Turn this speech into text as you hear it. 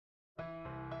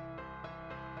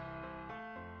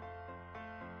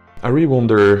I really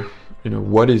wonder,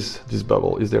 what is this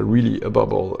bubble? Is there really a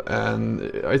bubble? And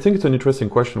I think it's an interesting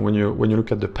question when you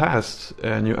look at the past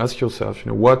and you ask yourself,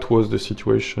 what was the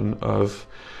situation of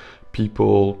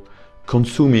people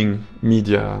consuming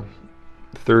media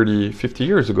 30, 50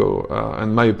 years ago?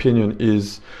 And my opinion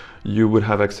is you would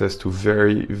have access to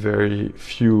very, very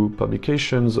few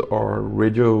publications or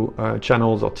radio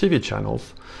channels or TV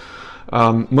channels.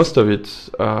 Most of it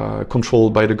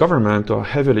controlled by the government or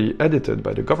heavily edited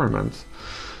by the government.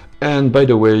 And by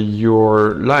the way,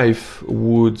 your life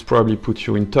would probably put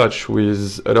you in touch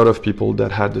with a lot of people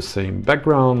that had the same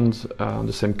background,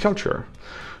 the same culture.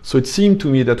 So it seemed to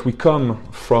me that we come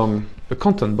from a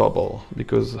content bubble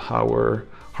because our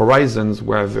horizons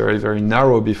were very, very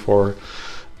narrow before,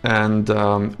 and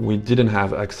we didn't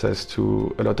have access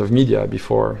to a lot of media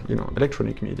before,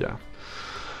 electronic media.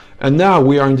 And now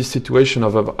we are in this situation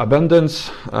of abundance.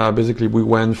 Basically, we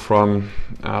went from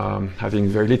having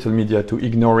very little media to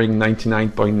ignoring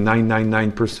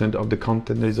 99.999% of the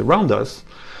content that is around us.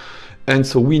 And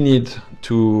so we need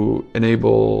to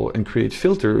enable and create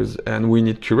filters, and we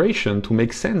need curation to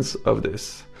make sense of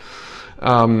this.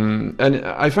 And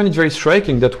I find it very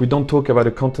striking that we don't talk about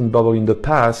a content bubble in the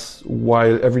past,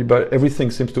 while everything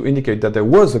seems to indicate that there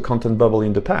was a content bubble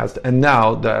in the past. And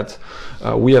now that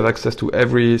we have access to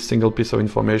every single piece of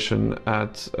information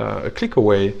at a click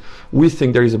away, we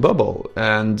think there is a bubble.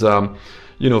 And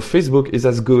Facebook is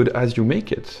as good as you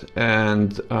make it.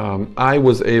 And I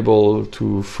was able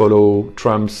to follow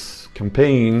Trump's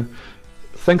campaign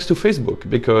thanks to Facebook,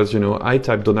 because I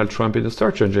type Donald Trump in the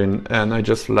search engine and I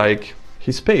just like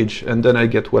his page, and then I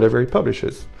get whatever he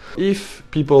publishes. If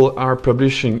people are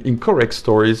publishing incorrect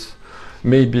stories,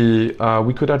 maybe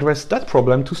we could address that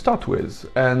problem to start with.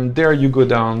 And there you go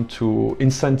down to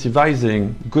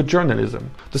incentivizing good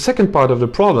journalism. The second part of the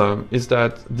problem is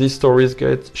that these stories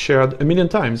get shared a million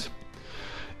times.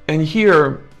 And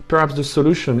here, perhaps the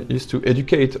solution is to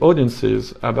educate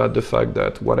audiences about the fact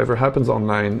that whatever happens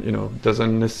online,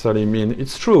 doesn't necessarily mean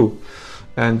it's true.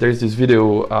 And there's this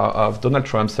video of Donald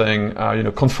Trump saying,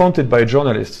 confronted by a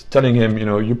journalist, telling him,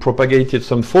 you propagated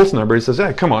some false number. He says,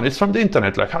 hey, come on, it's from the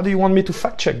internet. Like, how do you want me to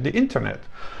fact check the internet?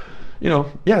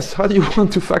 Yes, how do you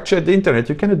want to fact check the internet?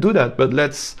 You cannot do that, but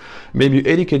let's maybe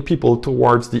educate people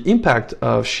towards the impact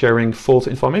of sharing false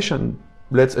information.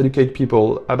 Let's educate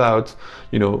people about,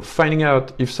 finding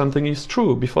out if something is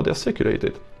true before they're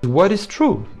circulated. What is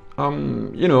true?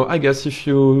 I guess if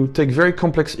you take very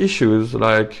complex issues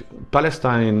like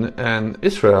Palestine and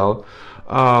Israel,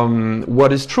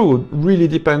 what is true really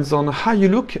depends on how you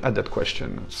look at that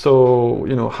question. So,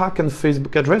 how can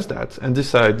Facebook address that and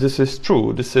decide this is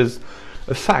true, this is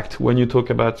a fact when you talk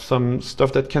about some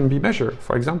stuff that can be measured,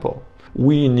 for example.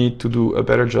 We need to do a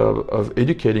better job of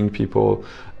educating people,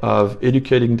 of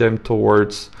educating them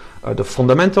towards the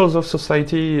fundamentals of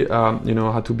society,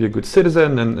 how to be a good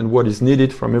citizen and what is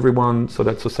needed from everyone so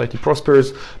that society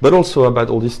prospers, but also about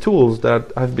all these tools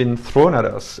that have been thrown at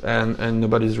us and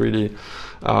nobody's really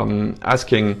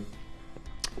asking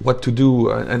what to do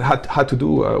and how to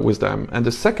do with them. And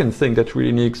the second thing that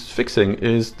really needs fixing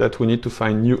is that we need to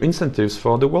find new incentives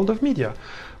for the world of media.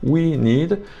 We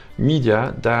need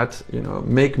media that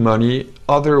make money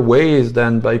other ways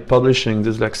than by publishing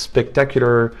these like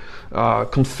spectacular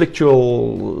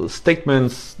conflictual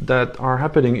statements that are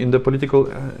happening in the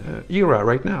political era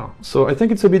right now. So I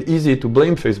think it's a bit easy to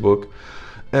blame Facebook,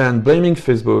 and blaming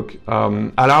Facebook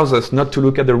allows us not to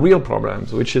look at the real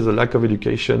problems, which is a lack of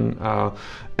education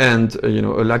and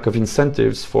a lack of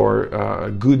incentives for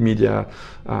good media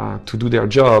to do their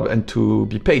job and to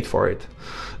be paid for it.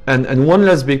 And one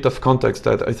last bit of context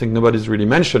that I think nobody's really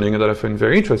mentioning and that I find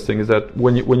very interesting is that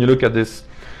when you look at this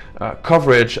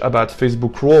coverage about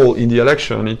Facebook's role in the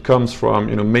election, it comes from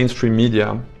mainstream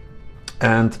media.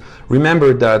 And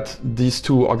remember that these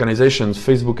two organizations,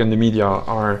 Facebook and the media,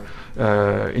 are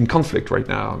in conflict right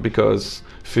now because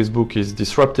Facebook is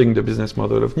disrupting the business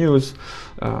model of news.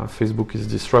 Facebook is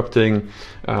disrupting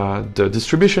the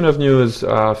distribution of news.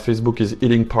 Facebook is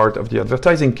eating part of the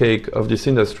advertising cake of this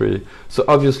industry. So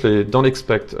obviously, don't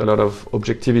expect a lot of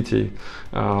objectivity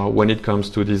when it comes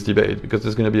to this debate, because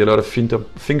there's going to be a lot of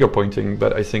finger pointing.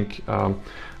 But I think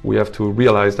we have to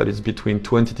realize that it's between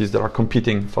two entities that are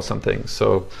competing for something.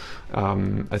 So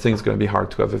I think it's going to be hard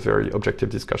to have a very objective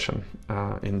discussion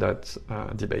in that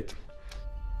debate.